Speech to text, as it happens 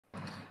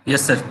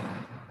Yes, sir.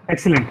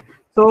 Excellent.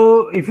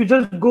 So if you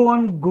just go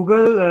on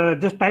Google,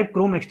 just type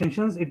Chrome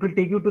extensions, it will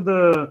take you to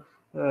the,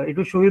 it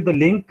will show you the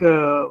link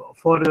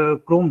for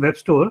Chrome Web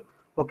Store.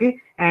 Okay,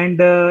 and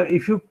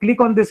if you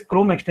click on this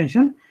Chrome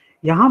extension,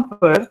 यहाँ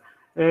पर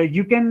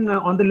you can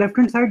on the left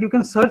hand side you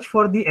can search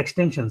for the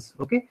extensions.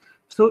 Okay,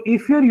 so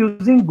if you are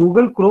using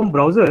Google Chrome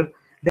browser,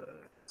 then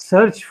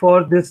search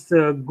for this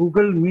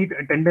Google Meet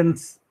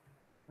attendance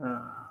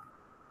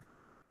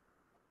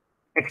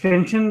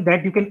extension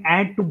that you can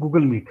add to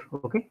Google Meet.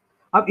 Okay,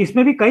 अब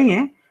इसमें भी कई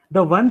हैं.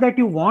 The one that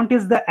you want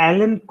is the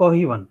Alan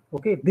Cohy one.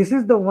 Okay, this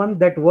is the one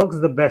that works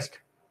the best.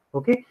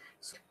 Okay,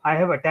 so I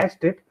have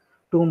attached it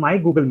to my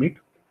Google Meet.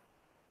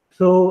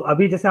 So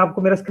अभी जैसे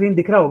आपको मेरा screen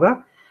दिख रहा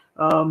होगा,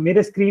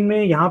 मेरे screen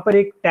में यहाँ पर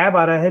एक टैब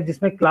आ रहा है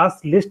जिसमें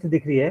क्लास लिस्ट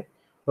दिख रही है.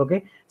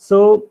 Okay,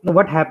 so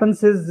what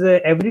happens is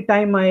every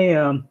time I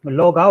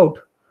log out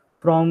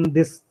from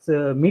this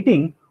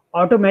meeting,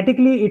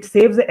 automatically it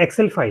saves the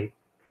Excel file.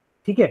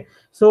 ठीक है.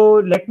 So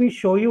let me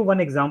show you one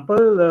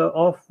example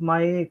of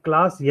my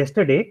class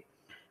yesterday.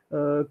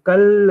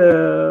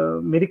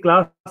 कल मेरी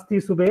class थी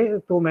सुबह,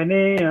 तो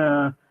मैंने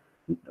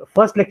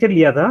first lecture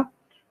लिया था.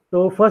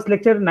 तो फर्स्ट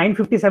लेक्चर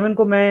 9:57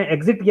 को मैं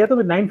एग्जिट किया, तो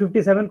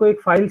 9:57 को एक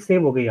फाइल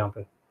सेव हो गई यहाँ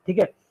पे. ठीक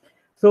है.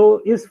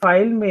 सो इस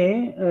फाइल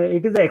में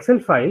it is Excel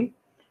file,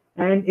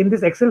 and in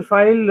this Excel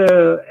file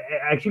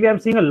actually I'm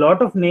seeing a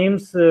lot of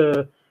names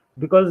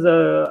because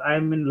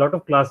I'm in a lot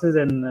of classes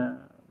and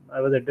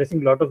I was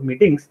addressing a lot of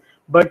meetings.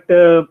 But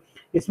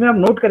इसमें आप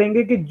note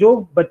करेंगे कि जो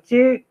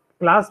बच्चे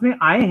class में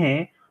आए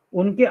हैं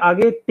उनके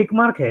आगे टिक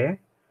मार्क है,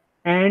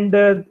 and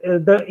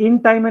the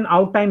in time and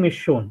out time is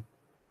shown.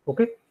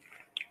 Okay,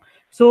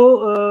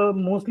 so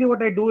mostly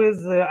what I do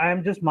is I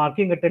am just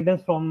marking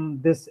attendance from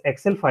this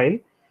Excel file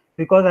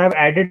because I have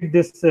added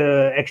this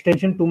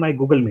extension to my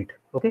Google Meet.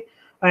 Okay,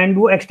 and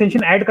वो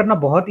extension add करना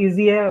बहुत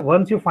easy है.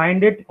 Once you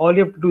find it, all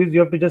you have to do is you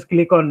have to just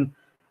click on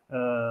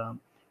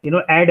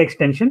add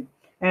extension,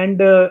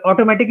 and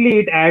automatically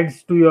it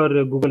adds to your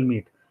Google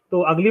Meet.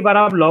 तो अगली बार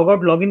आप log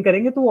out log in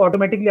करेंगे तो वो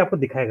automatically आपको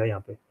दिखाएगा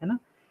यहाँ पे, है ना.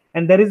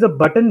 And there is a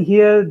button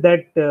here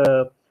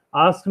that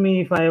ask me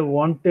if I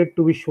want it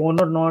to be shown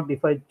or not.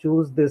 If I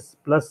choose this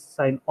plus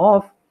sign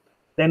off,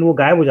 then वो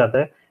गायब हो जाता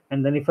है,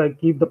 and then if I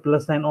keep the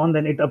plus sign on,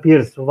 then it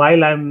appears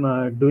while I'm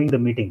doing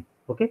the meeting.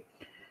 Okay,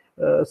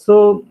 so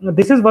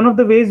this is one of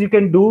the ways you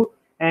can do,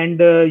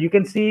 and you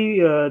can see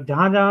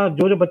जहाँ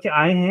जो बच्चे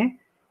आए हैं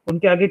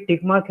उनके आगे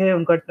tick mark है,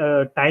 उनका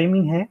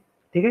timing है.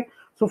 ठीक है.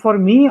 So for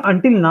me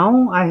until now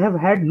I have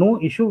had no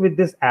issue with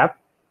this app.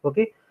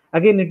 Okay,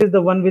 again it is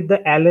the one with the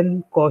Alan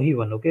Cohy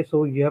one. Okay,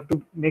 so you have to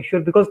make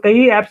sure because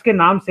कई apps के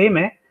नाम same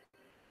है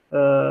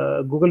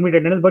Google Meet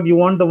attendance, but you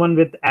want the one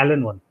with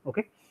Alan one.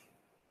 Okay,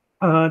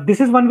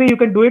 this is one way you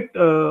can do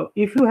it.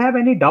 If you have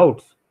any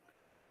doubts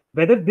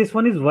whether this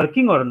one is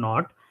working or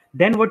not,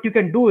 then what you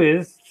can do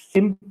is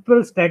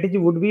simple strategy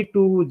would be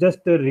to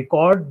just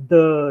record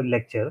the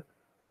lecture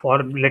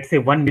for let's say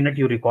 1 minute.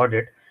 You record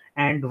it,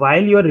 and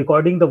while you are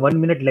recording the 1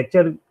 minute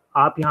lecture,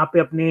 आप यहाँ पे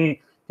अपने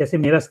जैसे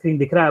मेरा screen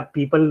दिख रहा है,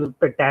 people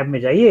पे टैब में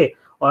जाइए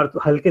और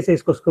हल्के से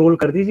इसको स्क्रॉल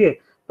कर दीजिए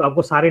तो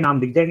आपको सारे नाम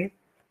दिख जाएंगे,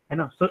 है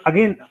ना. So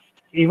again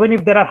even if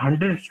there are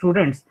 100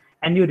 students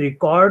and you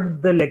record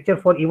the lecture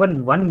for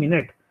even 1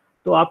 minute,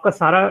 तो आपका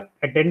सारा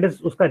अटेंडेंस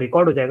उसका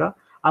रिकॉर्ड हो जाएगा.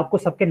 आपको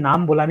सबके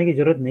नाम बुलाने की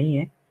जरूरत नहीं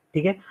है.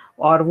 ठीक है.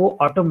 और वो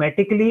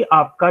ऑटोमेटिकली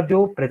आपका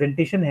जो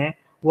प्रेजेंटेशन है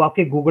वो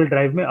आपके गूगल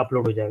ड्राइव में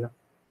अपलोड हो जाएगा,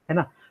 है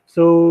ना.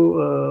 So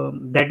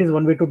that is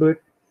one way to do it.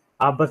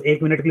 आप बस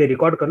 1 मिनट के लिए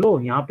रिकॉर्ड कर लो,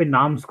 यहाँ पे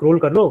नाम स्क्रॉल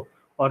कर लो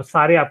और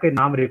सारे आपके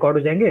नाम रिकॉर्ड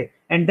हो जाएंगे.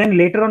 And then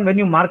later on when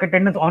you mark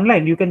attendance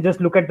online you can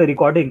just look at the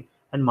recording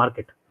and mark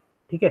it.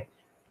 ठीक है.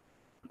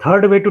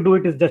 Third way to do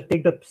it is just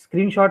take the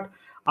screenshot.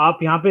 आप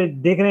यहाँ पे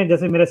देख रहे हैं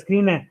जैसे मेरा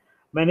स्क्रीन है,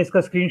 मैंने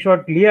इसका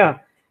स्क्रीनशॉट लिया,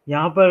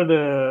 यहाँ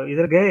पर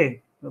इधर गए,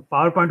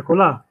 पावर पॉइंट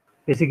खोला,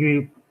 बेसिकली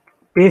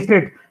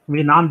पेस्टेड,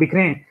 मुझे नाम दिख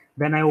रहे हैं.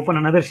 Then I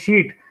open another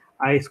sheet,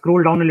 I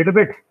scroll down a little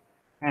bit,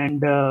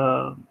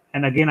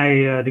 and again I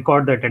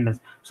record the attendance.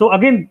 So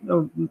again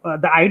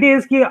the idea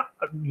is कि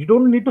you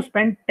don't need to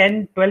spend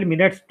 10-12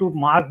 minutes to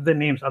mark the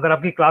names. अगर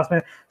आपकी class में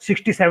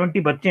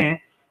 60-70 बच्चे हैं,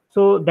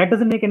 so that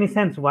doesn't make any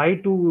sense. Why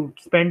to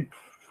spend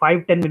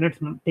 5-10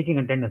 minutes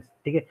taking attendance.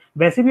 ठीक है.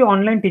 वैसे भी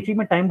ऑनलाइन टीचिंग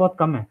में टाइम बहुत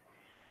कम है,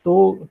 तो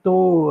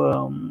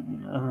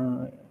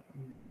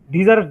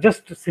these are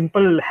just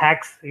simple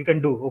hacks you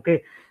can do.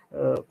 Okay,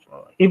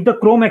 if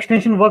the Chrome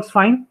extension works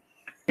fine,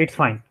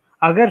 it's fine.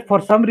 अगर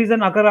for some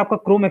reason अगर आपका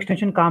क्रोम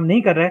एक्सटेंशन काम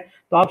नहीं कर रहा है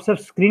तो आप सिर्फ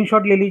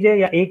स्क्रीनशॉट ले लीजिए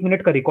या 1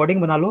 मिनट का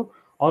रिकॉर्डिंग बना लो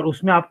और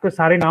उसमें आपके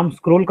सारे नाम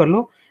स्क्रॉल कर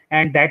लो,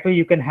 and that way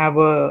you can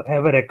have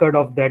a record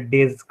of that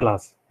days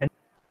class.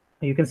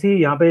 You can see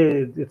यहाँ पे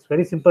it's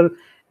very simple.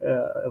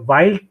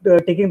 While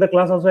taking the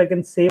class also I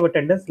can save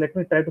attendance. Let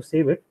me try to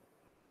save it.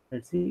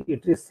 Let's see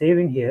it is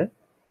saving here.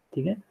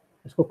 ठीक है.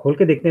 इसको खोल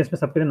के देखते हैं इसमें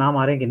सबके नाम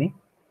आ रहे हैं कि नहीं,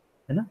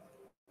 है ना.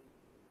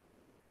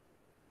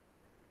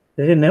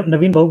 जैसे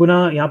नवीन बहुगुना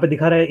यहाँ पे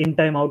दिखा रहा है, in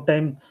time out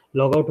time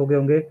log out हो गए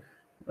होंगे.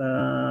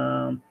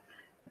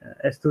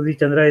 एस्तुति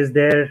Chandra is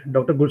there.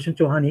 Doctor Gulshan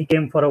Chauhan, he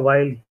came for a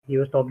while, he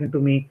was talking to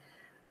me.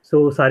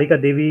 So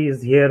Sarika Devi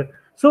is here.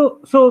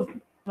 So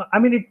I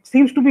mean, it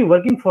seems to be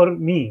working for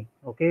me.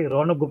 Okay,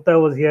 Ronak Gupta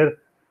was here.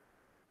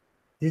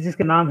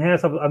 जिसके नाम है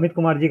सब, अमित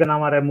कुमार जी का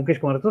नाम आ रहा है, मुकेश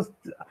कुमार, तो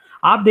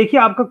आप देखिए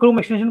आपका क्रोम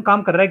एक्सटेंशन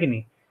काम कर रहा है कि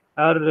नहीं,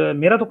 और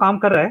मेरा तो काम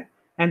कर रहा है,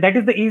 and that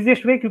is the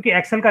easiest way, क्योंकि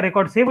एक्सेल का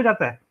रिकॉर्ड सेव हो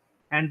जाता है,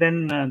 and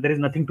then there is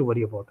nothing to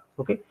worry about.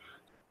 Okay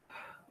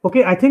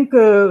okay, I think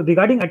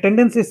regarding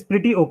attendance is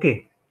pretty okay,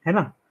 है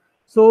ना.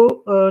 So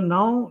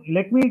now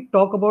let me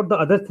talk about the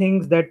other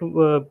things that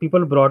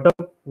people brought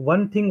up.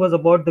 One thing was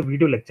about the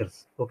video lectures.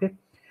 Okay,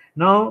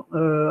 now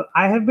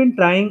I have been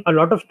trying a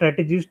lot of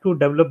strategies to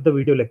develop the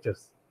video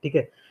lectures. ठीक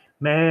है,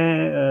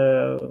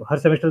 मैं हर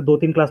semester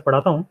 2-3 class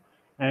पढ़ाता हूँ,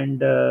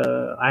 and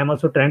I am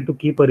also trying to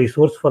keep a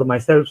resource for my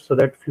self so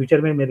that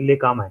future में मेरे लिए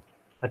काम आए.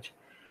 अच्छा,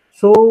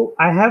 सो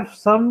I have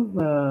some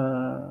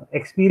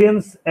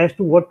experience as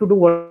to what to do,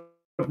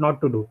 what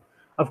not to do.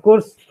 Of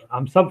course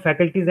हम सब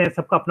फैकल्टीज हैं,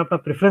 सबका अपना अपना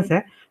प्रेफरेंस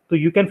है, तो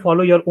you can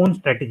follow your own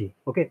strategy.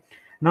 Okay,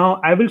 now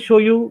I will show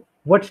you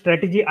what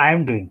strategy I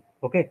am doing.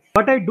 Okay,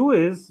 what I do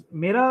is,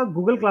 मेरा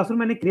Google classroom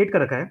मैंने क्रिएट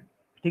कर रखा है.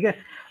 ठीक है,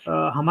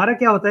 हमारा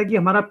क्या होता है कि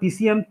हमारा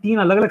पीसीएम 3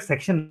 अलग अलग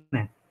सेक्शन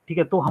है. ठीक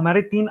है, तो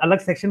हमारे 3 अलग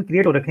सेक्शन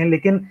क्रिएट हो रखे हैं,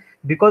 लेकिन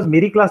बिकॉज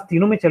मेरी क्लास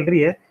तीनों में चल रही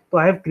है, तो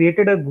I have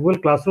created a Google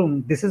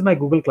classroom. This is my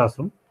Google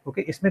classroom.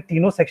 Okay, इसमें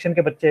तीनों सेक्शन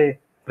के बच्चे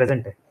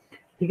प्रेजेंट है.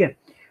 ठीक है,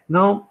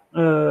 now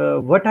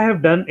what I have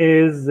done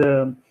is,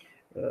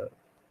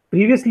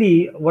 previously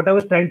what I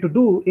was trying to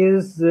do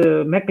is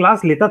मैं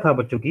क्लास लेता था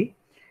बच्चों की,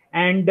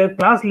 एंड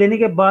क्लास लेने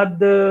के बाद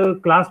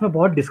क्लास में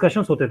बहुत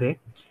डिस्कशंस होते थे,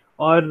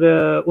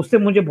 और उससे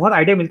मुझे बहुत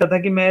आइडिया मिलता था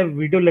कि मैं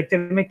वीडियो लेक्चर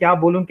में क्या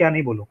बोलूं क्या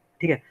नहीं बोलूं.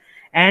 ठीक है,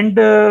 एंड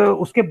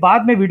उसके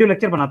बाद मैं वीडियो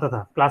लेक्चर बनाता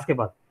था क्लास के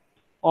बाद,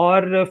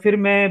 और फिर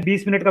मैं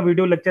 20 मिनट का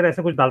वीडियो लेक्चर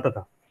ऐसा कुछ डालता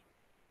था.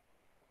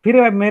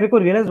 फिर मेरे को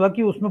रियलाइज हुआ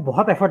कि उसमें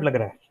बहुत एफर्ट लग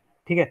रहा है.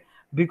 ठीक है,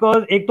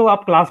 बिकॉज एक तो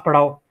आप क्लास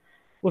पढ़ाओ,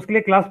 उसके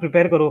लिए क्लास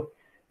प्रिपेयर करो,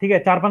 ठीक है,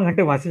 4-5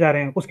 घंटे वहां से जा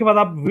रहे हैं, उसके बाद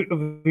आप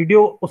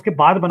वीडियो उसके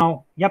बाद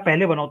बनाओ या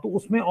पहले बनाओ, तो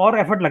उसमें और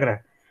एफर्ट लग रहा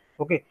है.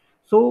 Okay,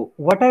 so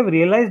what I have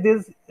realised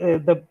is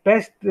the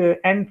best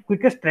and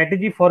quickest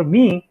strategy for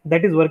me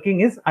that is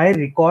working is I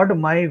record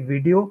my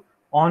video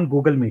on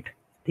Google meet.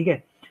 ठीक है,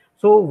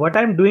 so what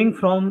I am doing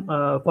from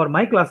for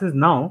my classes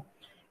now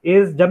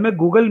is, जब मैं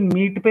Google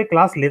meet पे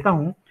class लेता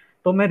हूं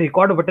तो मैं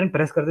record button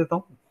press कर देता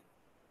हूं,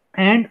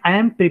 and I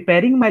am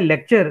preparing my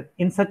lecture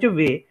in such a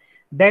way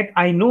that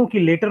I know कि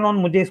लेटर ऑन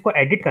मुझे इसको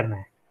एडिट करना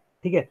है.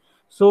 ठीक है,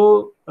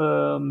 सो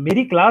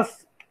मेरी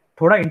क्लास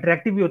थोड़ा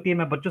इंटरेक्टिव भी होती है,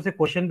 मैं बच्चों से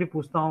क्वेश्चन भी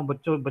पूछता हूँ,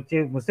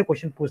 बच्चे मुझसे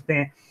क्वेश्चन पूछते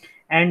हैं,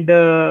 एंड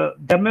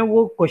जब मैं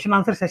वो क्वेश्चन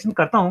आंसर सेशन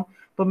करता हूँ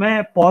तो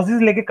मैं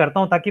पॉजेज लेके करता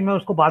हूँ ताकि मैं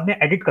उसको बाद में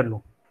एडिट कर लूँ.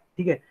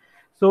 ठीक है,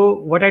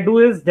 so what I do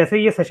is, जैसे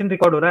ये सेशन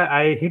रिकॉर्ड हो रहा है,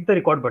 I hit the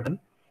record button,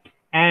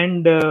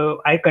 and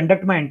I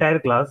conduct my entire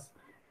class.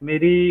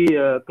 मेरी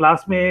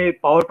क्लास में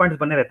पावर पॉइंट्स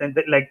बने रहते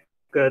हैं, like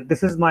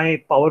this is my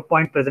power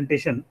point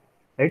presentation,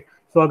 right.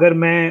 सो अगर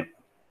मैं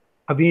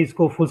अभी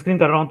इसको फुल स्क्रीन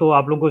कर रहा हूँ तो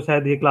आप लोगों को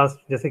शायद ये क्लास,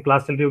 जैसे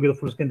क्लास चल रही होगी तो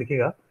फुल स्क्रीन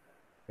दिखेगा.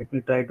 Let me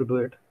try to do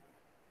it,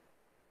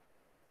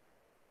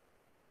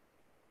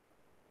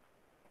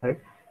 right.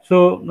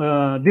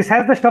 So this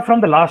has the stuff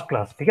from the last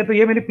class. ठीक है, तो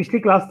ये मेरी पिछली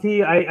क्लास थी.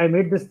 I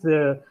made this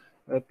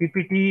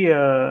PPT,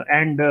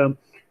 and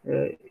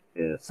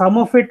some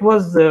of it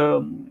was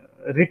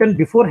written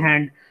before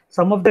hand,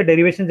 some of the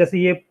derivation, जैसे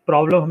ये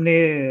problem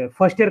हमने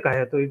फर्स्ट ईयर का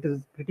है तो it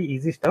is pretty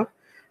easy stuff.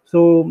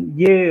 सो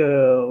ये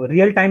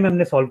रियल टाइम में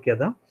हमने सॉल्व किया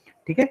था.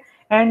 ठीक है,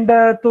 एंड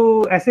तो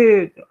ऐसे,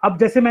 अब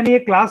जैसे मैंने ये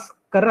क्लास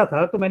कर रहा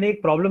था तो मैंने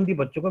एक प्रॉब्लम दी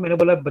बच्चों को, मैंने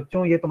बोला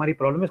बच्चों ये तुम्हारी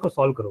प्रॉब्लम है, इसको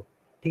सॉल्व करो.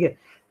 ठीक है,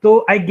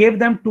 तो I gave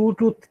them 2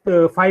 to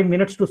 5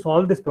 minutes to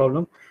solve this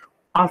problem.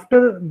 After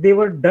they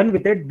were done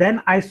with it, then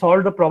I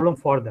solved the problem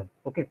for them.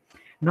 Okay,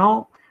 now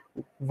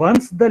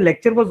once the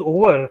lecture was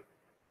over,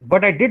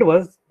 what I did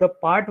was the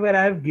part where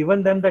I have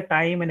given them the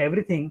time and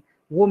everything,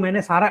 वो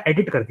मैंने सारा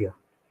edit कर दिया.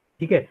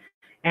 ठीक है,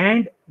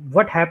 and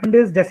what happened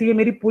is, जैसे ये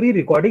मेरी पूरी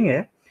recording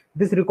है,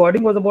 this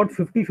recording was about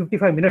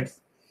 50-55 minutes.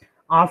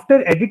 After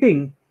editing,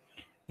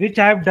 which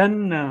I have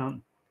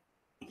done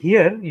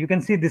here, you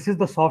can see this is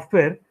the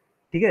software.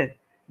 ठीक है,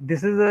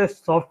 this is a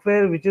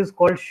software which is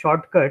called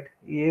shortcut.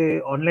 ये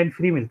online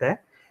free मिलता है.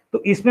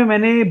 तो इसमें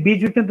मैंने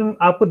बीच बीच में, तुम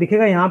आपको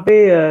दिखेगा यहाँ पे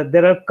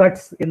there are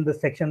cuts in the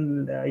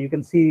section, you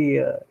can see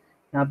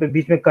यहाँ पे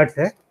बीच में कट्स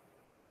है,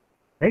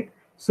 right.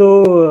 So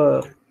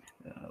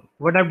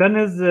what I have done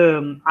is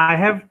I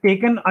have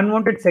taken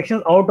unwanted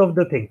sections out of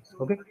the things.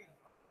 Okay,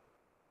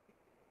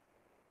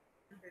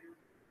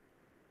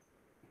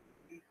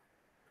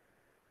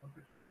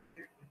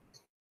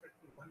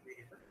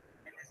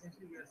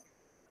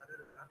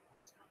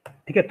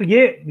 ठीक है, तो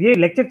ये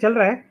लेक्चर चल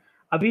रहा है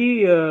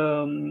अभी.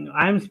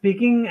 I am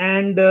speaking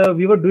and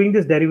we were doing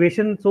this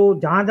derivation. सो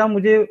जहां जहां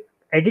मुझे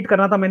एडिट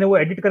करना था मैंने वो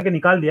एडिट करके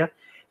निकाल दिया.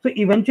 सो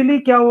इवेंचुअली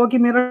क्या हुआ कि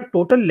मेरा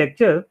total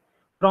lecture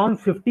from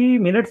 50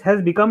 minutes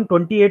has become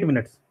 28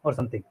 minutes और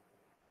समथिंग.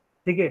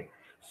 ठीक है,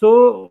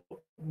 so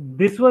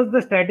this was the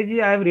strategy.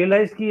 I have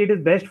realised कि it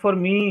is best for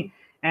me,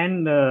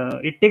 and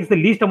it takes the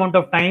least amount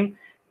of time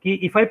कि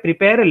if I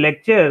prepare a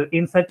lecture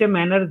in such a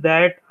manner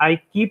that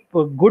I keep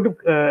good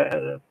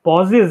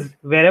pauses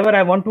wherever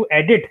I want to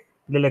edit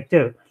the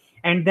lecture,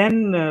 and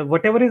then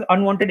whatever is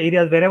unwanted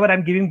areas, wherever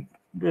I'm giving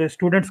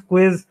students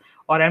quiz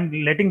or I'm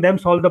letting them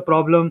solve the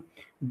problem,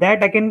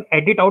 that I can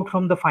edit out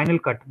from the final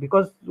cut,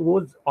 because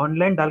वो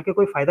online डाल के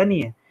कोई फायदा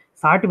नहीं है.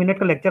 60 minute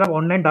का lecture आप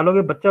online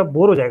डालोगे, बच्चा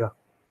बोर हो जाएगा.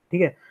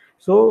 ठीक है.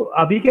 सो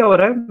अभी क्या हो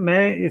रहा है,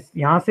 मैं इस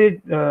यहाँ से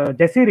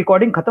जैसे ही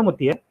रिकॉर्डिंग खत्म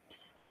होती है,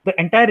 the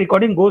entire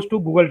recording goes to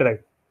Google Drive.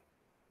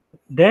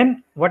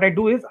 Then what I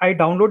do is I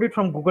download it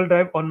from Google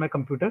Drive on my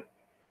computer.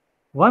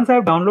 Once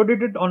I've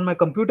downloaded it on my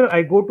computer,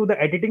 I go to the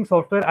editing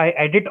software. I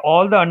edit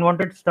all the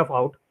unwanted stuff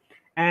out,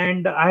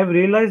 and I have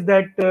realized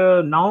that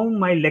now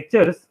my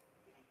lectures,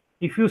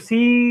 if you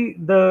see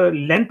the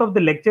length of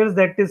the lectures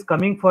that is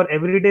coming for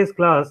every day's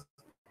class,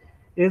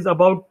 is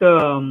about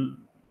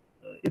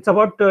it's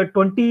about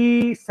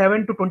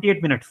 27 to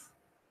 28 minutes.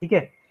 ठीक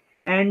है.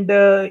 And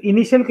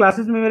initial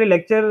classes में मेरे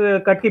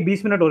lecture cut के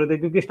 20 minute हो रहे थे,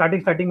 क्योंकि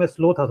starting में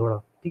स्लो था थोड़ा.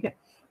 ठीक है.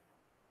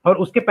 और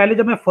उसके पहले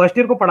जब मैं फर्स्ट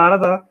ईयर को पढ़ा रहा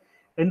था,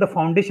 in the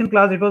foundation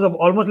class, it was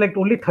almost like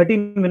only 30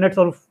 minutes,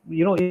 or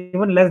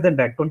even less than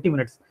that, 20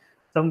 minutes.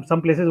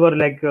 Some places were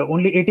like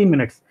only 18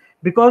 minutes,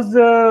 because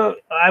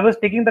I was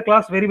taking the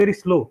class very very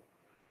slow.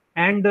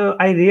 And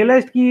I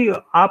realized कि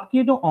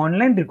आपकी जो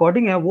online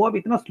recording है वो आप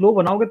इतना slow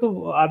बनाओगे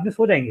तो आदमी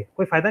सो जाएंगे,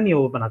 कोई फायदा नहीं है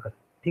वो बनाकर.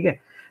 ठीक है.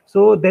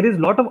 So there is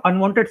lot of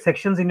unwanted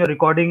sections in your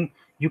recording.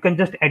 You can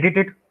just edit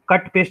it,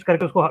 cut paste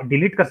करके उसको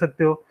डिलीट कर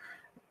सकते हो.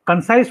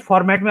 कंसाइज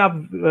फॉर्मेट में आप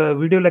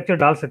वीडियो लेक्चर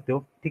डाल सकते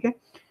हो. ठीक है.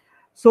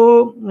 So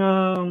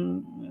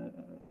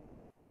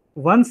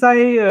once I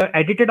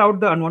edited out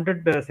the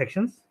unwanted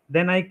sections,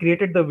 then I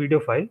created the video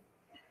file.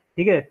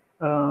 ठीक है.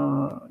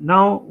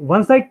 Now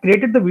once I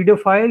created the video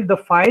file, the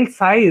file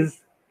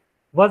size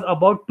was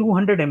about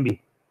 200 MB.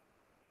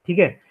 ठीक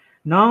है.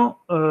 Now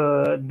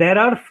there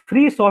are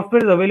free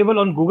softwares available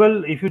on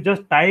Google. If you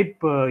just type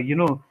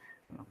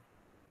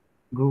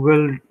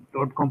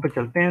google.com पे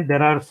चलते हैं,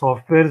 there are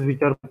softwares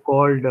which are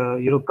called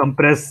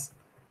compress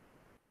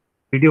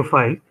video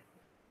file.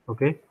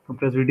 Okay,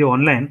 compress video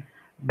online.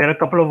 There are a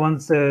couple of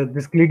ones.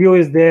 This Clidio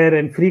is there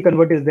and free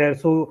convert is there.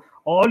 So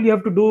all you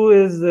have to do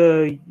is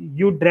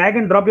you drag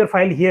and drop your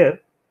file here,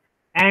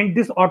 and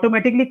this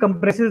automatically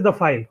compresses the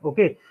file.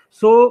 Okay,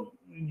 so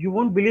you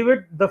won't believe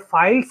it, the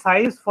file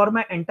size for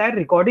my entire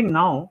recording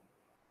now,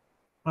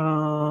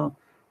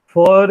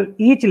 for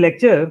each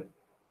lecture,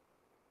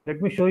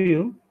 let me show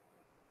you,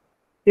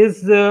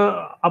 is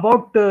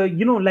about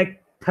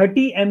like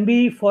 30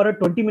 MB for a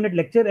 20-minute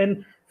lecture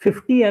and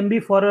 50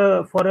 MB for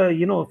a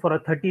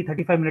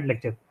 30-35 minute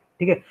lecture.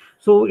 ठीक है.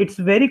 So it's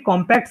very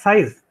compact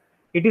size.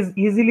 It is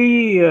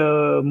easily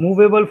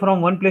movable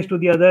from one place to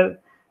the other.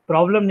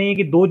 Problem नहीं है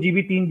कि 2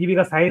 GB 3 GB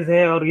का size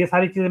है और ये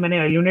सारी चीजें मैंने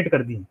एलिमिनेट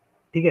कर दी.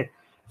 ठीक है.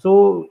 So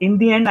in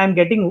the end, I'm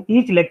getting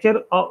each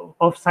lecture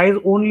of size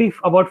only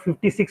about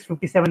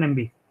 56-57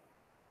 MB.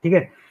 ठीक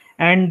है.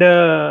 And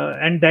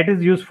that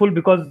is useful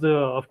because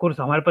of course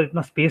हमारे पास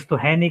इतना स्पेस तो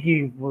है नहीं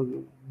कि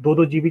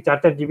 2-2 GB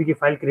 4-4 GB की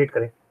फाइल क्रिएट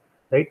करें,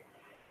 right?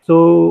 So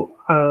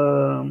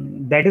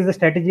that is the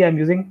strategy I'm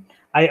using.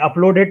 I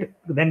upload it,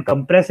 then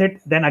compress it,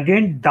 then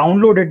again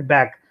download it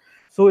back.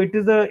 So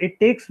it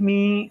takes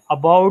me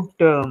about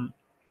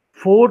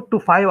 4 to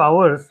 5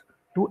 hours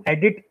to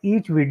edit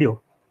each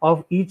video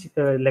of each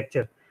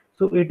lecture.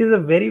 So it is a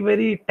very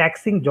very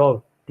taxing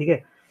job. ठीक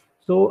है.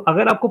 So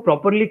अगर आपको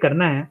properly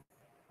करना है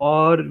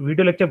और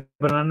video lecture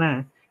बनाना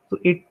है, तो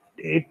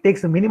it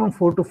takes a minimum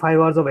 4 to 5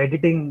 hours of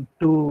editing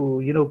to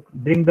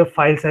bring the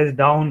file size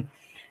down.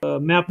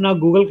 मैं अपना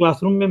Google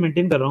Classroom में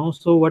maintain कर रहा हूँ.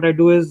 So what I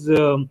do is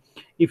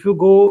if you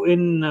go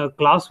in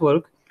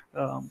classwork,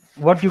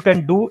 what you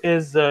can do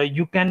is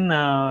you can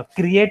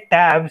create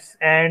tabs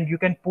and you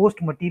can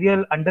post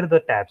material under the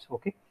tabs.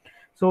 Okay,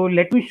 so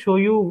let me show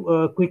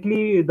you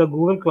quickly the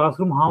Google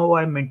Classroom, how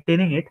I'm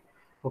maintaining it.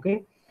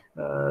 Okay,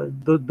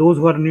 those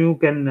who are new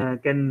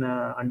can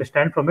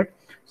understand from it.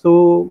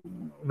 So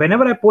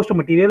whenever I post a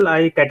material,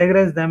 I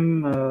categorize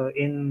them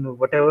in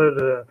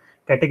whatever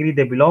category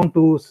they belong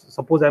to.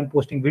 Suppose I'm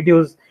posting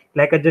videos,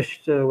 like I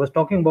just was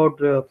talking about,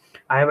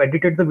 I have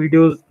edited the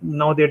videos.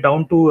 Now they're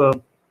down to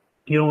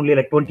only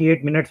like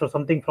 28 minutes or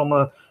something from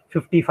a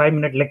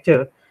 55-minute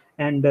lecture,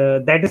 and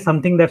that is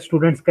something that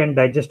students can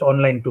digest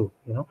online too.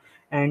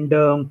 And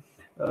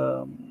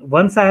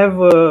once I have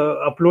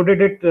uploaded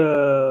it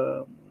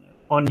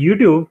on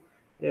YouTube,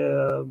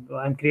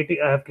 I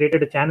have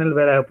created a channel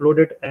where I upload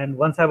it, and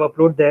once I've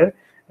uploaded there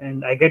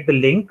and I get the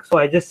link, so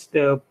I just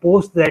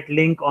post that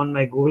link on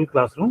my Google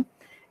Classroom,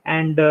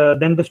 and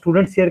then the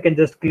students here can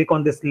just click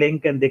on this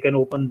link and they can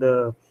open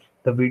the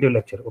video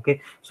lecture. Okay,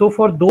 so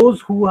for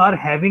those who are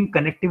having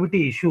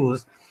connectivity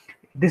issues,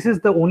 this is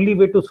the only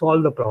way to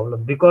solve the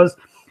problem, because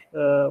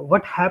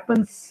what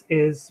happens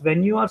is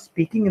when you are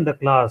speaking in the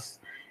class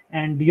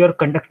and you're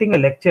conducting a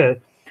lecture,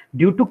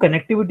 due to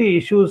connectivity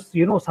issues,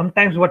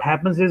 sometimes what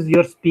happens is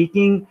you're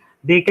speaking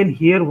they can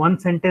hear one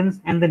sentence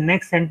and the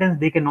next sentence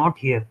they cannot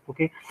hear.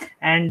 Okay,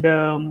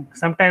 and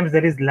sometimes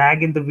there is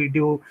lag in the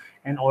video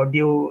and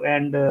audio,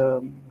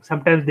 and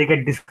sometimes they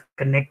get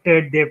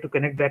disconnected, they have to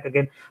connect back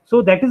again.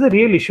 So that is a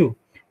real issue.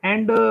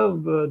 And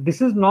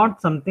this is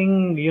not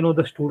something,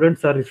 the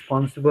students are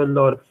responsible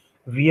or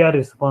we are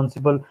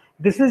responsible.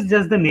 This is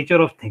just the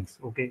nature of things.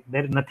 Okay,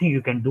 there is nothing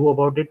you can do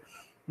about it.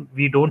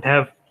 We don't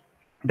have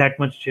that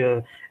much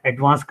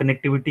advanced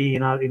connectivity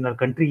in our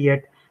country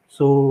yet.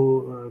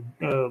 So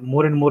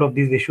more and more of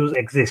these issues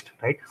exist,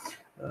 right?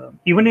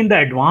 Even in the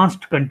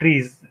advanced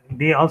countries,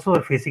 they also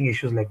are facing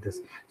issues like this.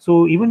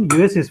 So even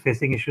US is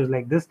facing issues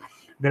like this.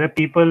 There are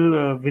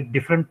people with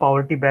different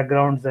poverty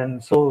backgrounds,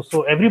 and so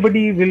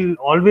everybody will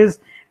always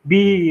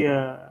be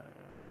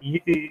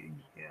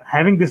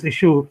having this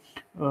issue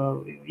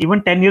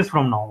even 10 years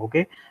from now.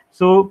 Okay,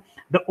 so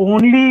the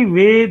only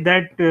way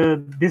that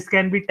this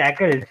can be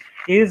tackled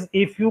is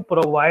if you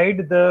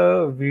provide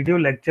the video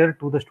lecture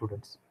to the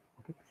students.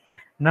 Okay,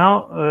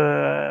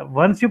 now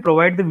once you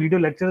provide the video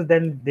lectures,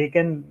 then they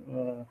can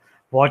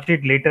watch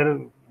it later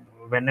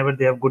whenever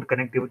they have good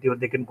connectivity, or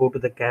they can go to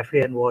the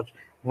cafe and watch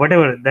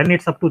whatever. Then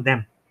it's up to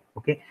them.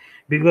 Okay,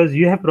 because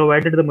you have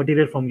provided the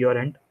material from your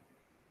end.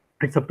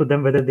 It's up to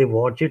them whether they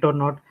watch it or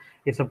not.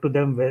 It's up to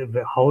them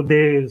how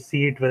they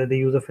see it, whether they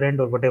use a friend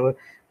or whatever,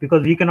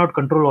 because we cannot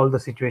control all the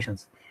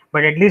situations.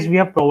 But at least we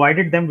have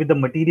provided them with the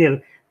material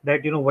that,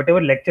 whatever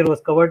lecture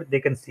was covered, they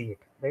can see it,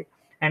 right?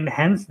 And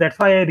hence that's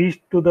why I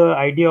reached to the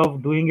idea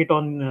of doing it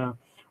on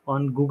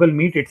Google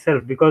Meet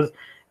itself, because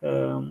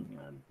um,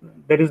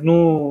 there is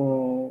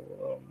no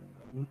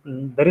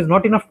there is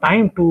not enough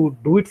time to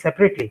do it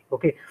separately.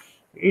 Okay,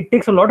 it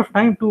takes a lot of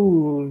time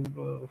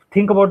to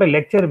think about a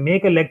lecture,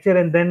 make a lecture,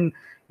 and then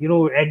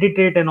edit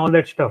it and all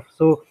that stuff.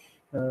 So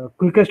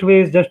quickest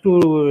way is just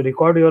to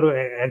record your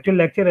actual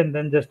lecture and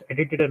then just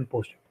edit it and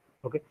post it.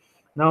 Okay,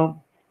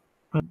 now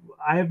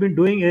I have been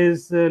doing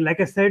is, like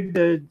I said,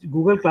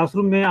 Google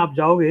Classroom में आप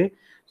जाओगे,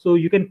 so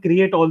you can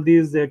create all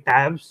these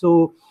tabs.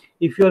 So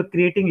if you are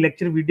creating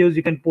lecture videos,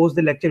 you can post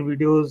the lecture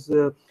videos.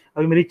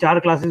 अभी मेरी 4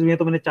 classes हुई हैं,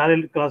 तो मैंने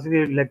 4 classes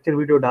के लेक्चर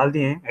वीडियो डाल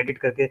दिए हैं एडिट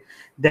करके.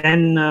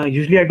 Then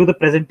usually I do the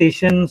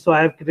presentation, so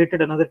I have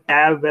created another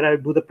tab where I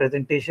do the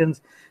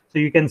presentations. So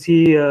you can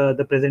see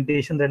the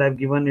presentation that I've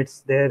given. It's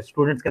there,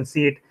 students can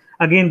see it.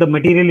 Again, the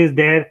material is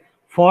there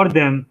for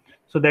them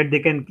so that they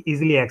can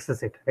easily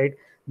access it, right?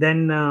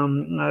 Then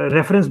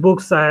reference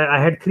books, I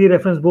had 3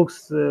 reference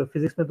books.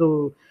 Physics mein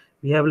to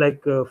we have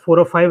like 4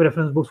 or 5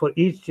 reference books for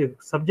each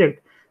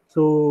subject,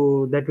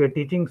 so that we are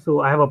teaching. So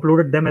I have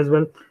uploaded them as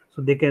well,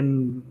 so they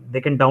can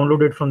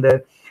download it from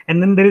there. And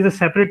then there is a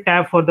separate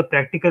tab for the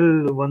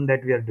practical one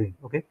that we are doing.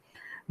 Okay,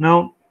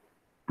 now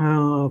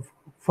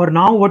for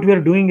now what we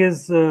are doing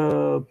is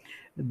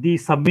the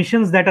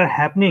submissions that are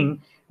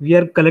happening, we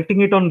are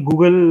collecting it on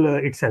Google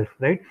itself,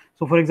 right?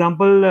 So for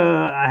example,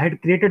 I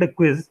had created a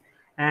quiz,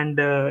 and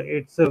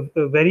it's a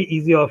very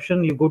easy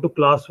option. You go to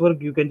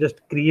classwork, you can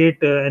just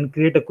create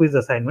a quiz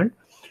assignment.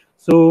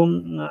 So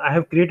I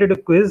have created a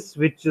quiz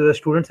which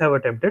students have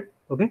attempted.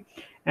 Okay,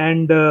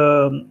 and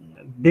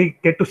they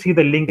get to see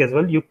the link as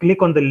well. You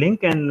click on the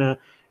link, and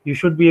you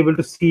should be able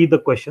to see the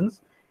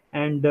questions.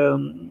 And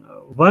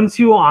once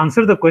you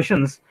answer the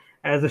questions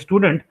as a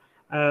student,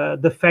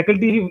 the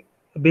faculty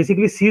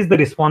basically sees the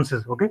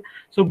responses. Okay,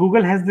 so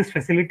Google has this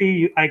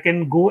facility. I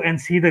can go and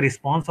see the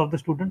response of the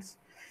students,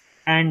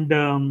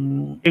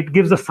 and it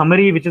gives a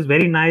summary which is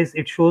very nice.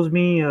 It shows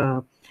me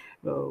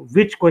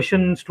which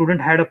question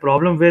student had a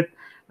problem with,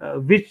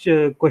 which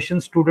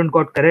question student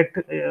got correct.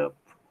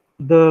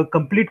 The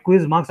complete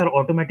quiz marks are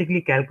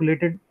automatically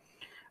calculated.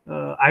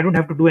 I don't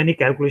have to do any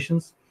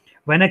calculations.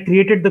 When I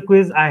created the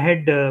quiz, I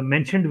had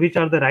mentioned which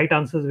are the right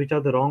answers, which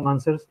are the wrong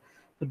answers.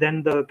 So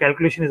then the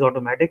calculation is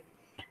automatic.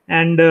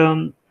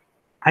 And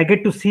I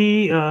get to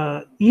see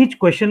each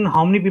question,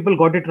 how many people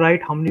got it right,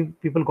 how many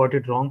people got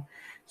it wrong.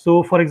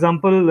 So for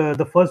example,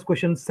 the first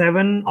question,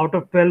 7 out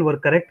of 12 were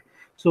correct.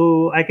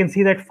 So I can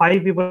see that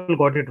 5 people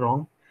got it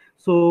wrong.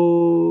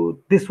 So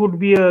this would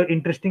be an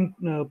interesting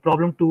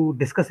problem to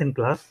discuss in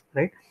class,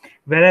 right?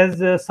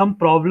 Whereas some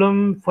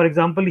problem, for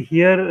example,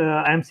 here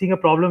I am seeing a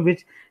problem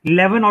which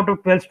 11 out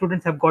of 12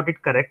 students have got it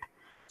correct.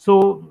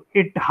 So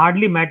it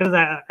hardly matters.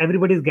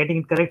 Everybody is getting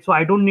it correct. So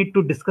I don't need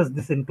to discuss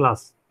this in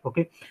class.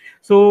 Okay.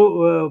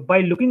 So by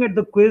looking at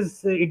the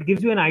quiz, it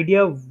gives you an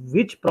idea of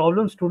which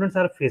problems students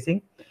are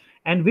facing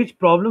and which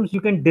problems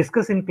you can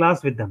discuss in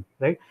class with them,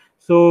 right?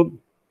 So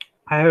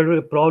I had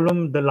a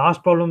problem. The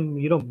last problem,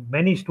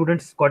 many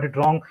students got it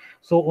wrong.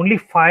 So only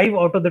 5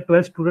 out of the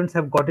 12 students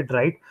have got it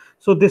right.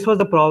 So this was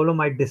the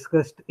problem I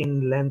discussed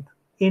in length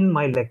in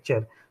my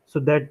lecture, so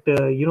that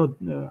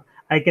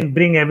I can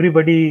bring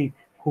everybody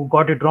who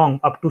got it wrong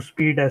up to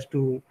speed as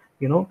to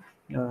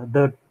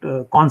the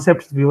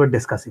concepts we were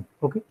discussing.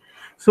 Okay,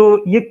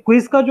 so ये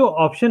quiz का जो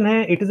option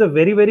है, it is a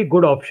very very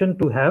good option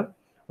to have.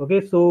 Okay,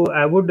 so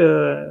I would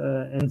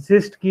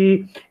insist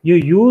कि you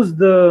use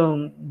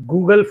the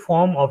Google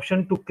form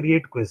option to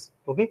create quiz.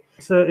 Okay,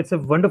 it's a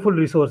wonderful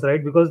resource,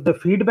 right? Because the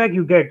feedback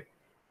you get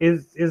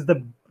is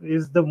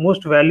the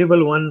most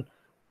valuable one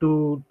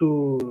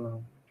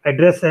to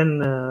address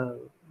and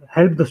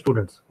help the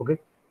students. Okay,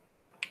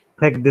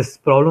 like this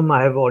problem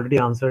I have already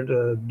answered,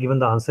 given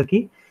the answer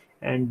key,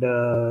 and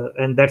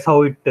that's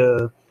how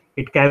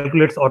it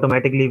calculates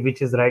automatically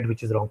which is right,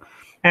 which is wrong.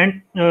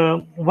 And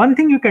one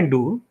thing you can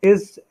do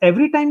is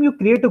every time you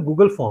create a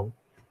Google form,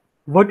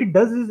 what it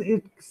does is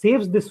it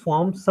saves this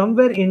form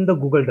somewhere in the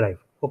Google Drive.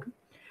 Okay.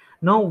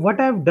 Now what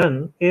I've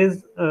done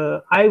is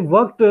I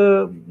worked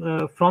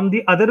from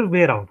the other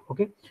way around.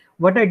 Okay.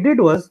 What I did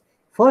was,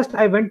 first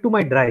I went to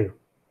my drive.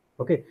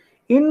 Okay.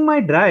 In my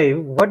drive,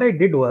 what I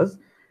did was,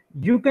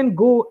 you can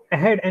go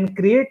ahead and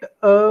create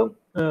a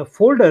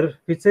folder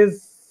which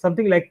is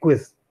something like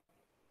quiz.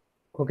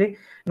 Okay.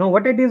 Now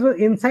what I did was,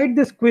 inside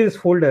this quiz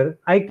folder,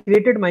 I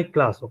created my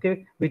class.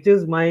 Okay. Which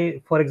is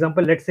my, for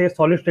example, let's say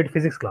solid state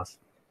physics class.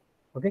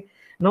 Okay.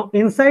 Now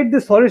inside the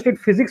solid state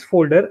physics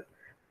folder,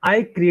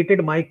 I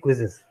created my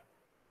quizzes.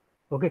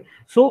 Okay.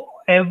 So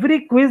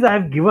every quiz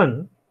I've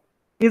given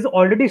is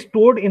already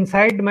stored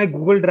inside my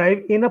Google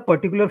Drive in a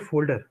particular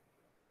folder.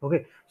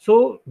 Okay.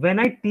 So when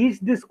I teach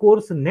this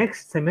course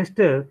next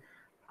semester,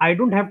 I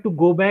don't have to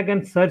go back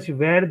and search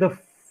where the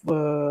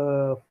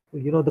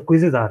the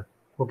quizzes are.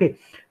 Okay.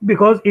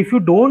 Because if you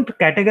don't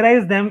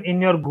categorize them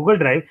in your Google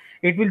Drive,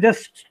 it will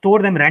just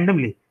store them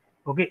randomly.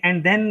 Okay.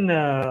 And then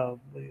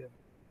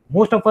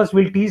most of us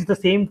will teach the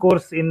same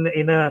course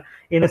in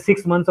a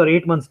 6 months or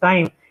 8 months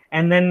time,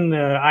 and then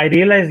I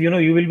realize, you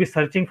will be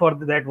searching for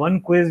that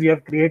one quiz you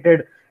have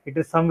created. It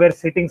is somewhere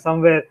sitting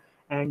somewhere,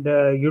 and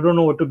you don't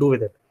know what to do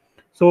with it.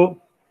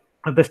 So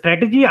the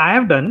strategy I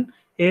have done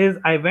is,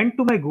 I went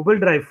to my Google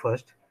Drive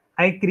first.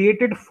 I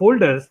created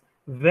folders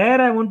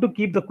where I want to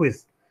keep the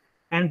quiz,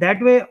 and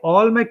that way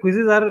all my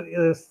quizzes are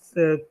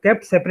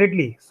kept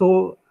separately.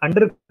 So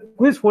under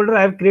quiz folder,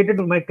 I have created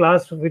my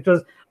class which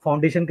was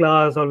foundation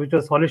class, or which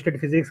was solid state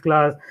physics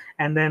class,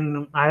 and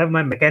then I have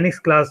my mechanics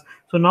class.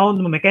 So now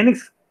the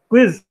mechanics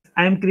quiz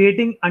I am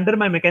creating under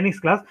my mechanics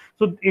class,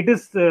 so it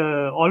is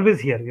always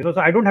here,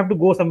 so I don't have to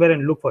go somewhere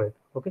and look for it.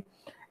 Okay.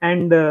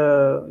 And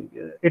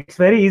it's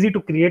very easy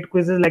to create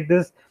quizzes like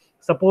this.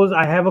 Suppose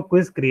I have a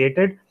quiz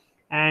created,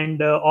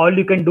 and all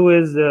you can do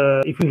is,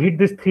 if you hit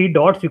these 3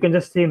 dots, you can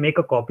just say make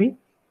a copy,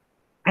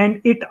 and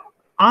it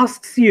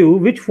asks you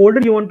which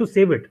folder you want to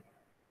save it.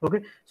 Okay.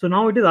 So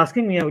now it is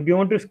asking me, do you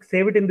want to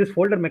save it in this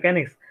folder,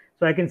 mechanics?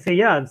 So I can say,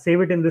 yeah,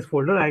 save it in this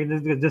folder. I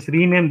just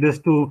rename this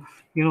to,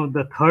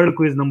 the third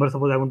quiz number.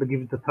 Suppose I want to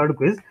give it the third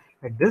quiz,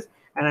 like this,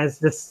 and I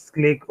just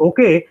click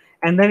OK,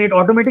 and then it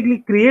automatically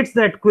creates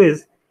that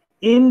quiz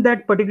in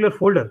that particular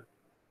folder.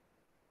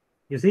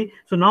 You see,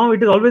 so now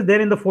it is always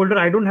there in the folder.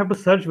 I don't have to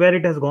search where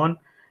it has gone,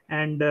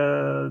 and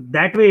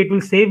that way it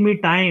will save me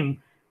time,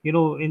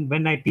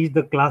 when I teach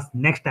the class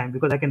next time,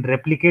 because I can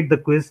replicate the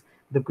quiz.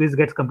 The quiz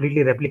gets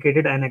completely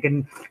replicated, and I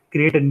can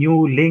create a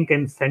new link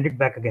and send it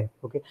back again.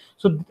 Okay.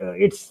 So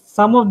it's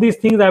some of these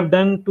things I've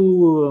done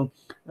to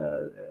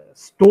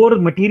store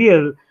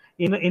material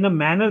in a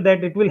manner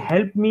that it will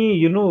help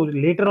me,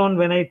 later on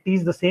when I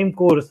teach the same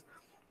course,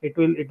 it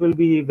will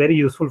be very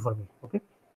useful for me. Okay.